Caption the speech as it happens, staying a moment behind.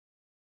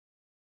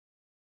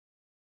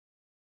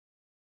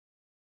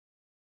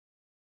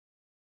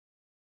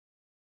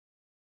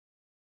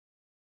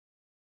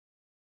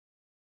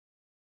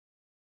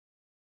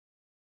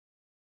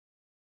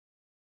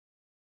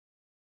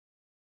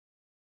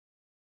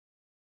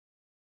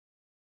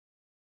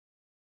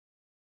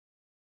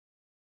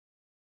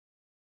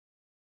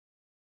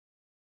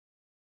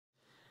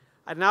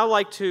I'd now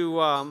like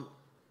to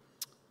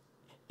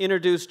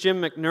introduce Jim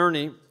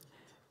McNerney.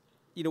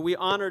 You know, we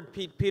honored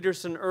Pete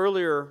Peterson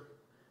earlier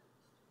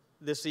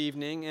this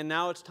evening, and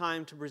now it's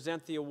time to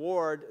present the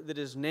award that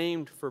is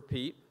named for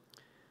Pete.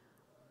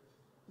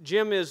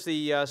 Jim is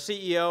the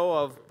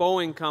CEO of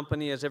Boeing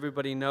Company, as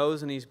everybody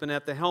knows, and he's been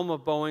at the helm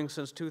of Boeing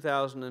since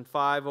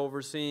 2005,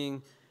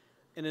 overseeing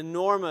an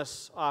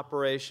enormous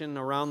operation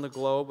around the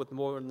globe with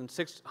more than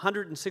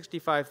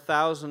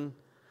 165,000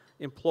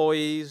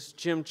 employees.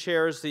 Jim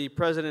chairs the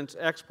President's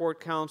Export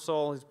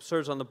Council. He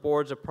serves on the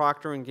boards of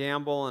Procter &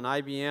 Gamble and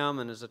IBM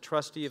and is a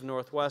trustee of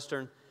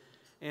Northwestern.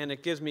 And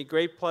it gives me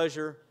great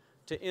pleasure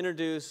to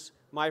introduce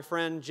my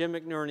friend Jim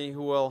McNerney,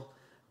 who will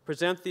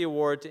present the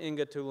award to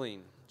Inge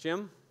Thulin.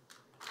 Jim?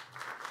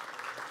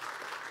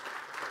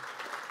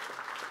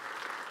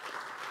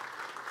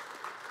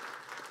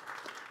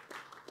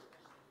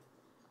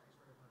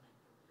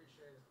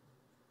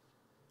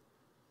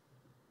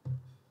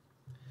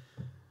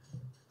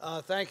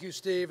 Thank you,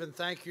 Steve, and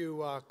thank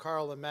you,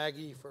 Carl and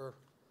Maggie, for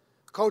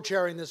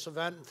co-chairing this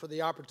event and for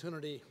the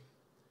opportunity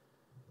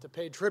to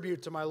pay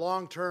tribute to my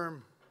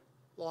long-time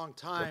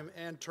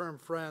and term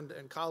friend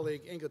and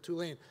colleague, Inge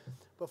Thulin.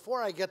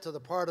 Before I get to the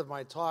part of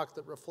my talk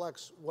that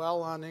reflects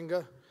well on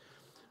Inge,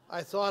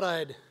 I thought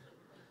I'd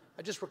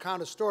just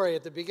recount a story.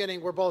 At the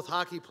beginning, we're both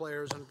hockey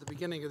players, and at the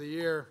beginning of the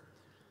year,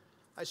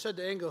 I said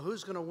to Inge,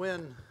 who's going to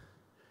win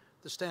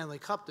the Stanley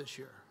Cup this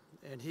year?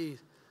 And he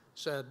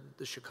said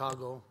the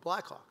Chicago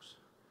Blackhawks,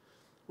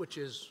 which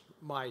is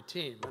my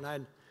team.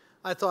 And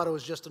I thought it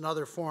was just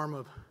another form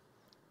of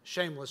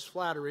shameless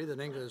flattery that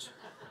Inge's.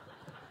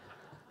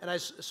 And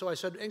so I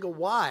said, Inge,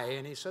 why?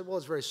 And he said, well,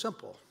 it's very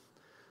simple.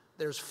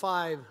 There's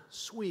 5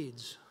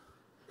 Swedes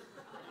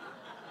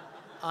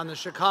on the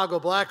Chicago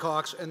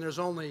Blackhawks, and there's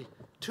only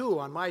 2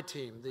 on my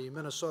team, the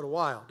Minnesota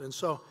Wild. And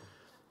so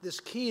this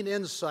keen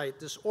insight,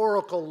 this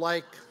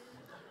oracle-like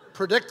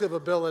predictive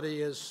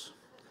ability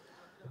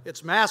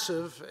it's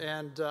massive,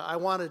 and I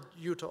wanted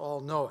you to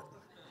all know it.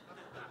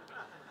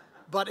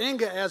 But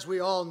Inge, as we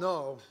all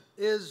know,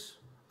 is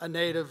a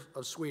native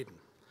of Sweden,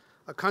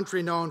 a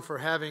country known for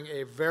having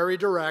a very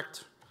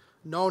direct,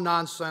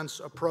 no-nonsense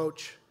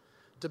approach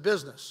to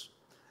business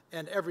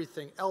and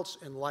everything else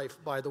in life,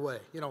 by the way.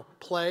 You know,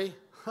 play.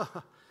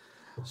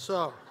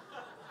 So,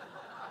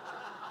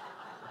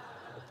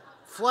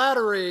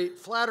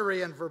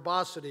 flattery and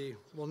verbosity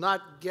will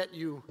not get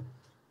you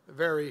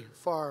very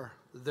far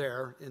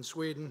there in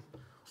Sweden,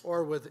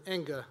 or with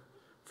Inge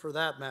for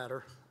that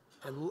matter,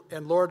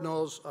 and Lord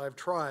knows I've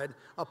tried.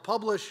 A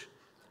published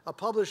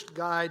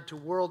guide to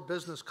world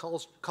business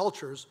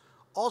cultures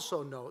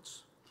also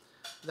notes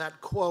that,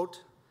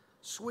 quote,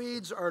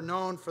 Swedes are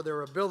known for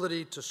their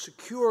ability to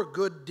secure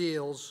good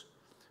deals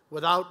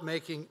without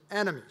making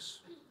enemies,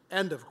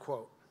 end of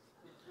quote.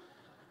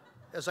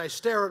 As I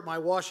stare at my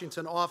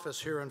Washington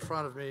office here in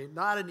front of me,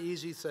 not an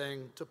easy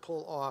thing to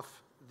pull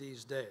off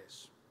these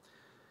days.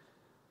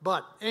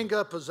 But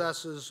Inge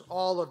possesses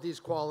all of these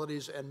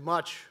qualities and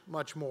much,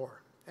 much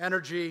more.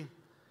 Energy,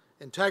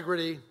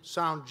 integrity,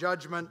 sound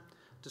judgment,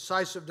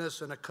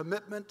 decisiveness, and a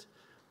commitment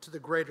to the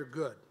greater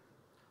good.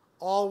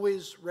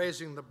 Always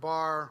raising the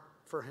bar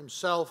for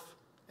himself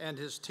and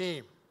his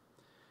team.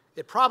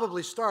 It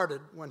probably started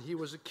when he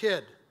was a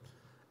kid.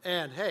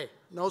 And hey,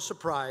 no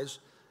surprise,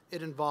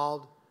 it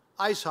involved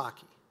ice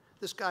hockey.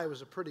 This guy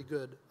was a pretty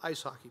good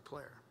ice hockey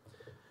player.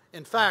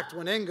 In fact,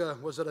 when Inge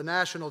was at a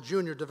national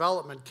junior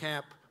development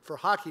camp for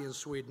hockey in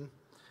Sweden,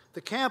 the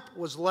camp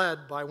was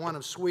led by one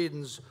of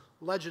Sweden's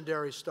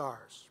legendary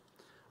stars,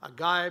 a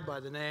guy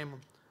by the name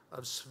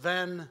of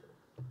Sven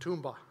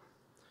Tumba.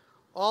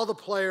 All the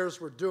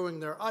players were doing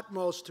their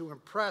utmost to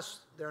impress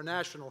their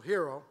national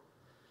hero,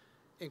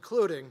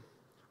 including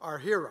our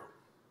hero,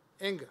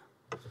 Inge.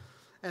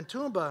 And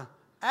Tumba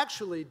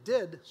actually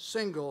did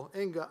single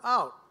Inge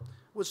out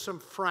with some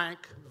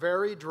frank,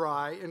 very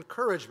dry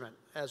encouragement,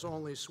 as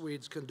only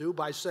Swedes can do,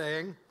 by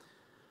saying,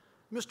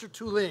 Mr.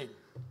 Thulin,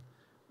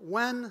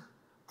 when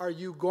are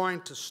you going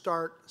to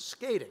start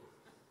skating?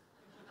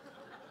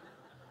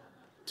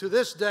 To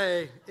this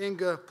day,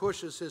 Inge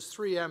pushes his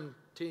 3M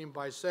team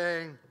by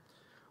saying,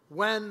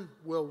 when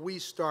will we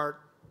start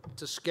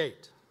to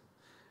skate?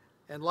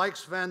 And like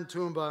Sven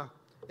Tumba,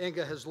 Inge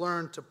has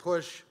learned to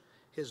push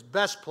his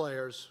best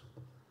players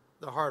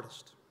the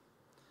hardest.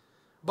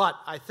 But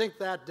I think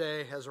that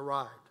day has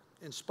arrived.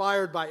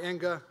 Inspired by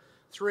Inge,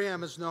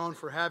 3M is known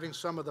for having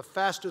some of the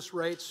fastest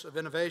rates of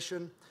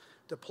innovation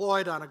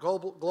deployed on a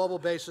global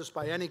basis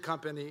by any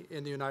company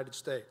in the United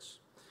States.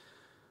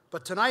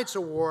 But tonight's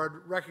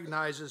award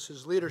recognizes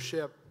his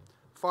leadership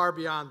far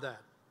beyond that,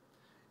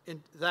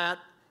 in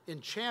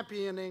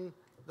championing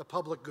the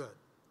public good,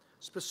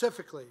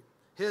 specifically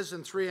his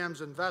and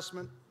 3M's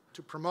investment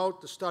to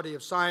promote the study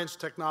of science,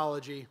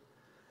 technology,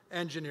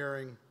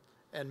 engineering,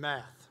 and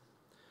math.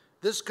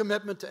 This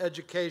commitment to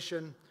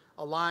education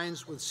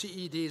aligns with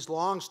CED's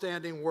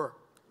long-standing work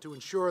to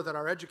ensure that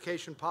our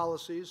education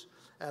policies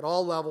at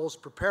all levels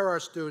prepare our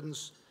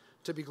students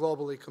to be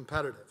globally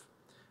competitive.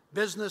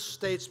 Business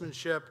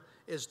statesmanship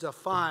is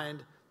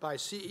defined by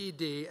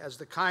CED as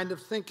the kind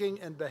of thinking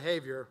and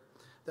behavior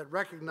that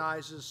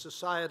recognizes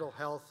societal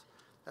health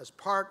as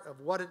part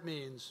of what it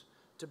means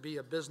to be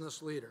a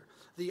business leader.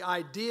 The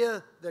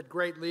idea that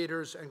great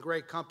leaders and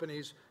great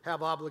companies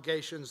have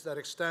obligations that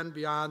extend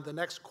beyond the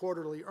next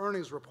quarterly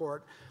earnings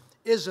report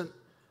isn't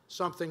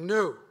something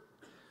new,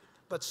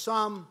 but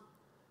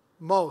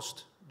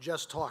most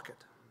just talk it.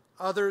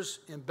 Others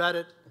embed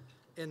it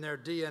in their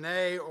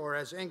DNA, or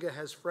as Inge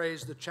has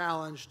phrased the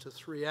challenge to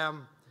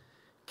 3M,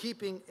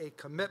 keeping a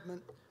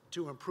commitment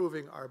to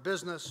improving our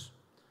business,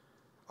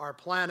 our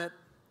planet,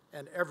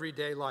 and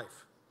everyday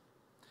life.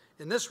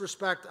 In this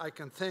respect, I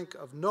can think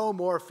of no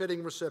more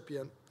fitting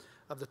recipient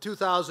of the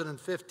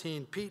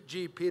 2015 Pete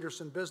G.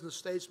 Peterson Business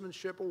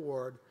Statesmanship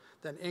Award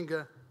than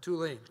Inge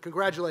Thulin.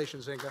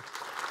 Congratulations, Inge.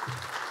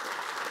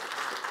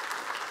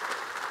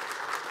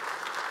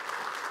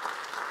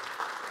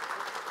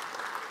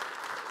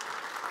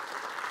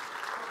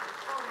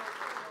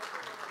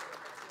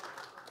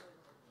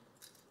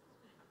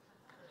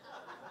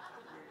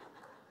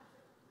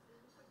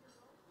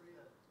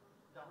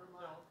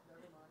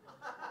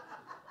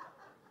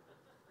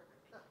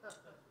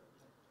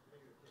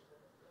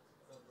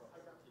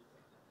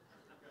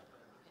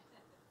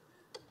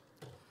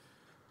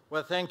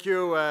 Well, thank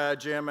you,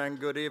 Jim, and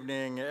good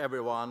evening,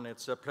 everyone.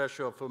 It's a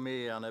pleasure for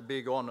me and a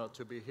big honor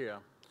to be here.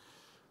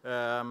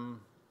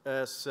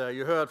 As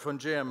you heard from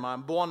Jim,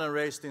 I'm born and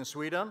raised in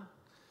Sweden.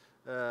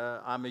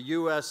 I'm a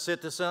U.S.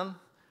 citizen,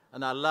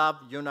 and I love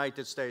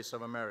United States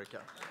of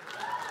America.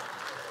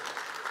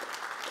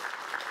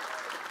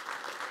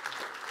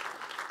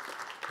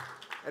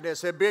 And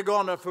it's a big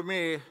honor for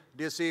me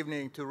this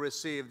evening to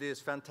receive this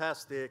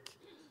fantastic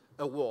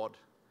award.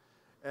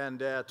 And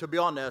to be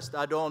honest,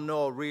 I don't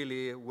know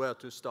really where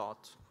to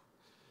start.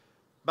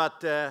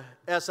 But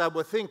as I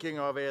was thinking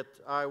of it,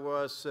 I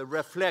was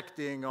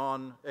reflecting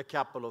on a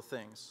couple of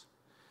things.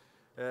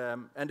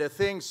 And the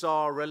things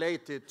are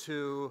related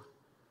to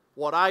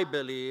what I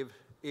believe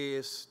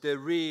is the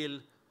real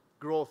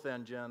growth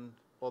engine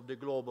of the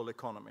global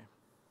economy.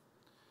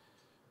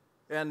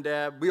 And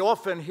we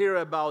often hear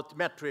about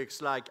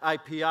metrics like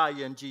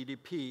IPI and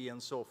GDP and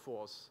so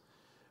forth,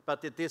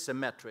 but it is a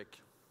metric.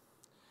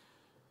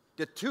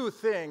 The two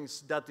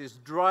things that is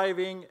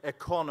driving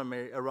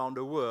economy around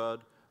the world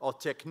are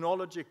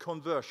technology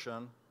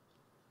conversion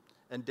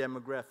and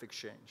demographic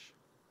change.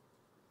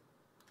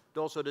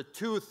 Those are the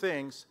two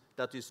things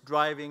that is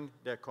driving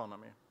the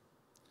economy.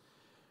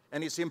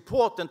 And it's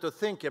important to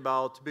think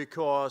about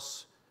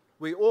because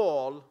we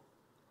all,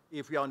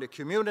 if we are in the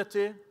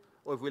community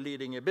or if we're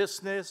leading a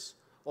business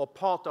or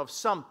part of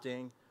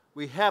something,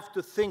 we have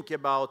to think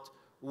about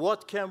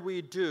what can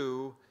we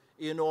do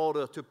in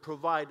order to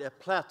provide a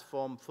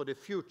platform for the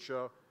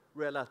future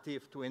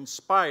relative to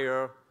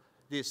inspire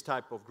this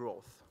type of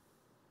growth.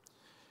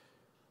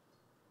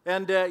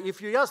 And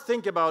if you just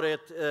think about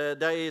it,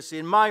 there is,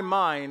 in my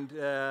mind,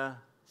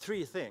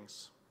 three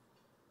things.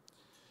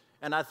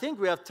 And I think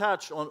we have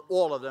touched on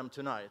all of them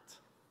tonight.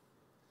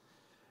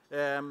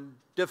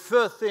 The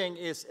first thing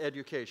is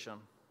education.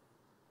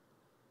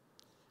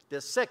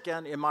 The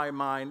second, in my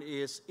mind,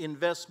 is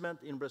investment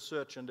in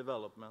research and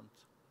development.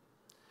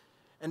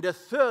 And the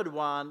third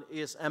one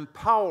is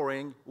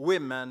empowering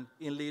women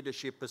in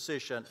leadership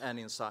position and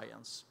in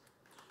science.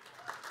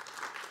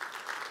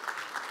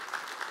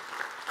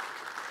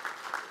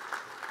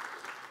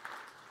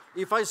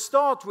 If I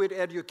start with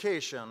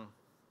education,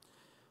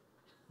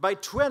 by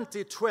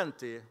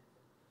 2020,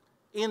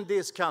 in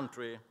this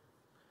country,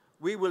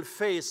 we will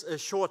face a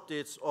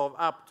shortage of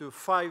up to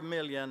 5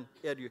 million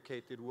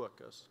educated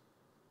workers.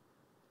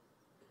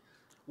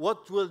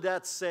 What will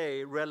that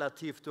say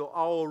relative to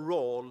our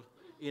role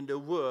in the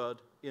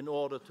world in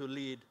order to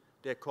lead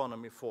the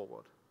economy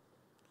forward?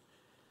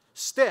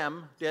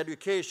 STEM, the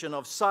education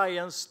of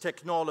science,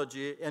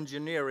 technology,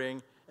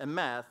 engineering, and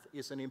math,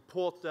 is an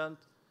important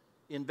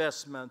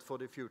investment for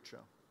the future.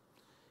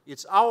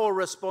 It's our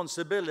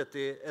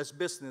responsibility as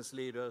business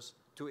leaders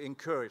to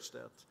encourage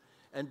that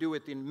and do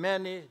it in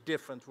many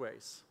different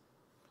ways.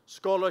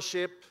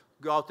 Scholarship,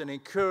 go out and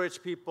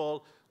encourage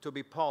people to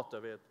be part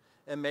of it,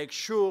 and make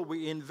sure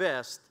we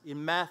invest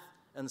in math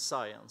and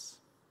science.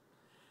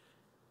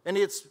 And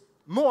it's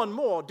more and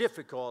more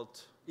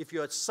difficult, if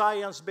you're a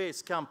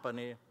science-based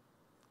company,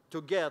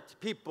 to get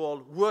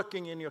people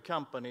working in your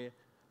company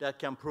that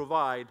can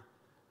provide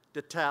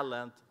the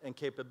talent and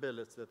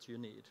capabilities that you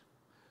need.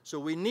 So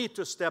we need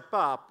to step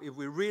up if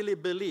we really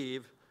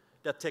believe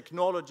that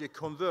technology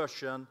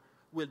conversion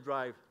will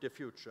drive the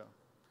future.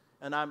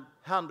 And I'm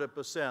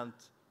 100%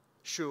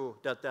 sure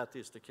that that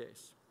is the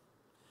case.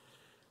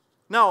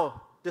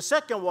 Now, the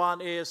second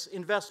one is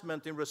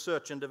investment in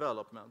research and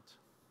development.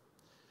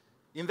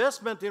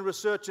 Investment in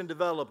research and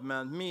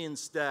development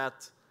means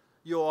that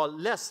you are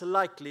less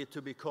likely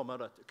to be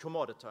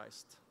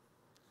commoditized.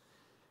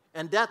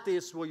 And that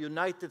is where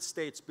United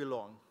States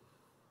belong.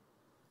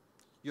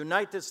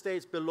 United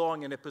States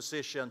belong in a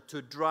position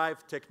to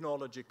drive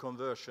technology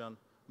conversion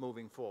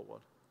moving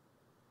forward.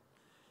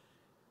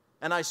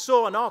 And I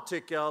saw an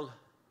article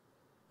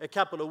a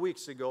couple of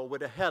weeks ago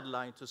with a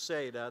headline to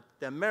say that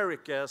the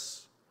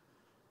America's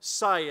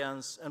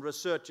science and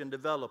research and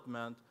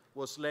development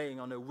was laying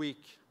on a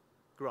weak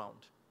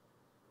ground.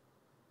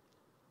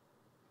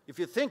 If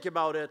you think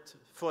about it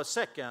for a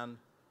second,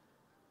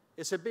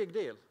 it's a big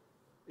deal.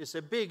 It's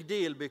a big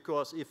deal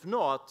because if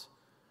not,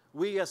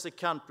 we as a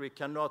country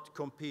cannot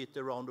compete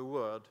around the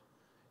world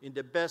in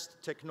the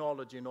best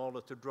technology in order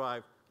to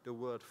drive the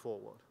world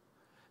forward.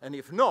 And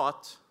if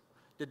not,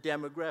 the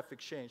demographic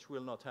change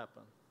will not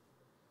happen.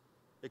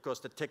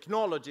 Because the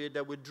technology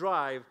that will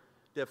drive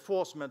the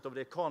enforcement of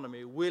the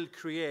economy will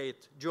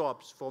create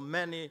jobs for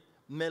many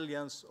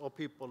millions of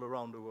people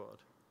around the world.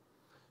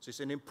 So it's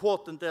an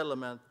important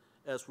element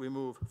as we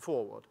move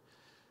forward.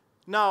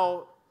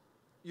 Now,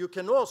 you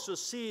can also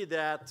see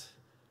that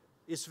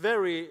it's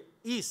very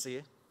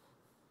easy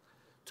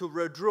to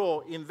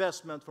withdraw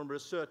investment from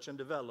research and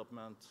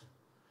development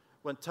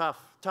when tough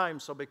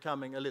times are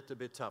becoming a little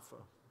bit tougher.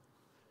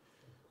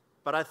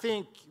 But I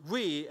think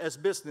we, as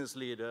business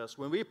leaders,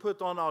 when we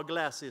put on our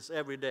glasses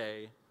every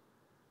day,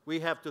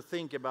 we have to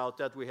think about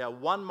that we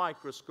have one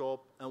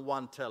microscope and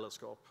one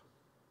telescope.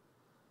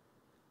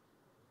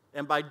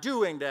 And by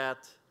doing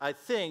that, I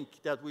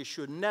think that we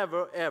should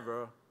never,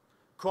 ever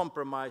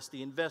compromise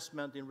the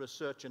investment in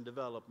research and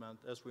development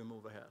as we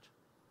move ahead.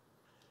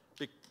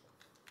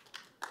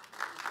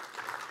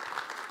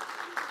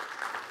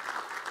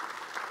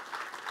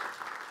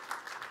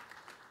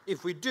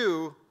 If we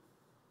do,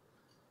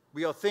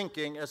 we are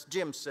thinking, as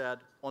Jim said,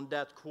 on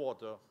that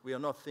quarter. We are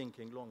not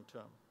thinking long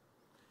term.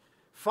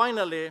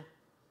 Finally,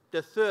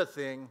 the third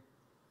thing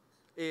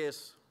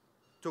is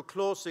to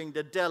closing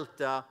the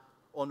delta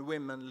on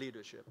women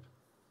leadership.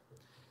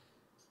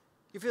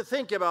 If you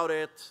think about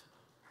it,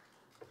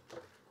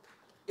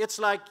 it's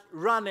like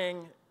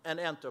running an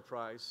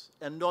enterprise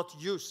and not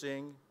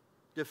using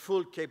the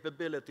full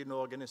capability in the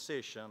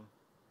organization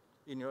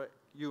in your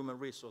human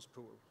resource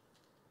pool.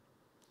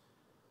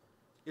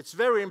 It's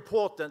very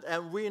important,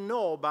 and we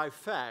know by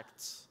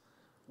facts,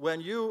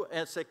 when you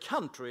as a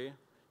country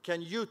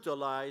can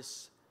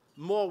utilize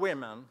more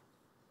women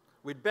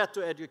with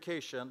better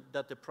education,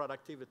 that the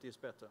productivity is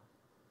better.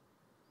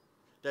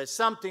 There's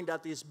something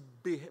that is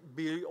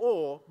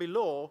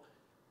below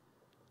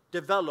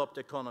developed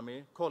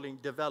economy, calling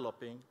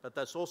developing, but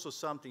there's also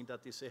something that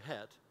is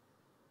ahead.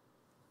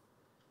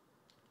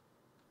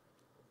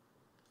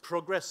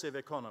 Progressive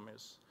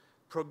economies.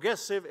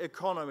 Progressive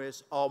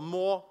economies are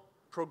more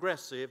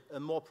progressive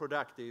and more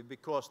productive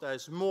because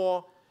there's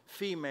more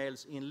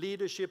females in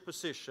leadership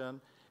position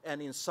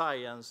and in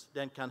science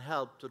that can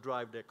help to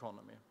drive the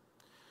economy.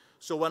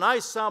 So when I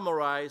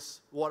summarize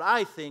what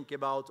I think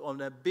about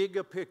on a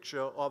bigger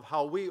picture of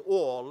how we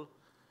all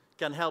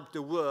can help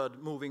the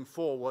world moving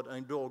forward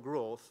and grow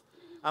growth,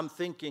 I'm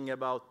thinking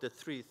about the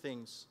three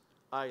things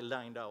I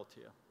lined out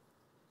here.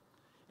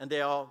 And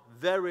they are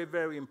very,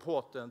 very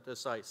important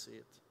as I see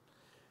it.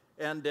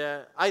 And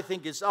I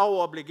think it's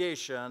our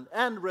obligation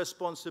and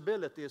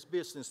responsibility as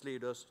business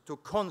leaders to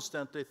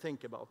constantly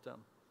think about them.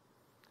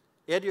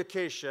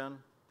 Education,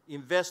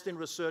 invest in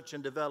research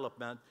and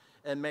development,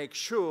 and make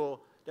sure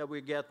that we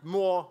get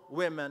more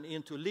women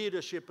into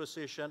leadership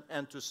position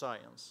and to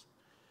science.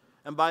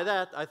 And by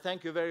that, I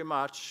thank you very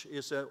much.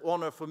 It's an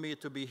honor for me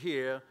to be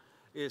here.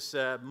 It's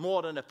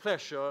more than a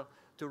pleasure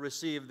to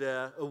receive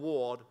the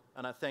award,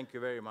 and I thank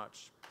you very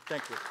much.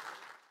 Thank you.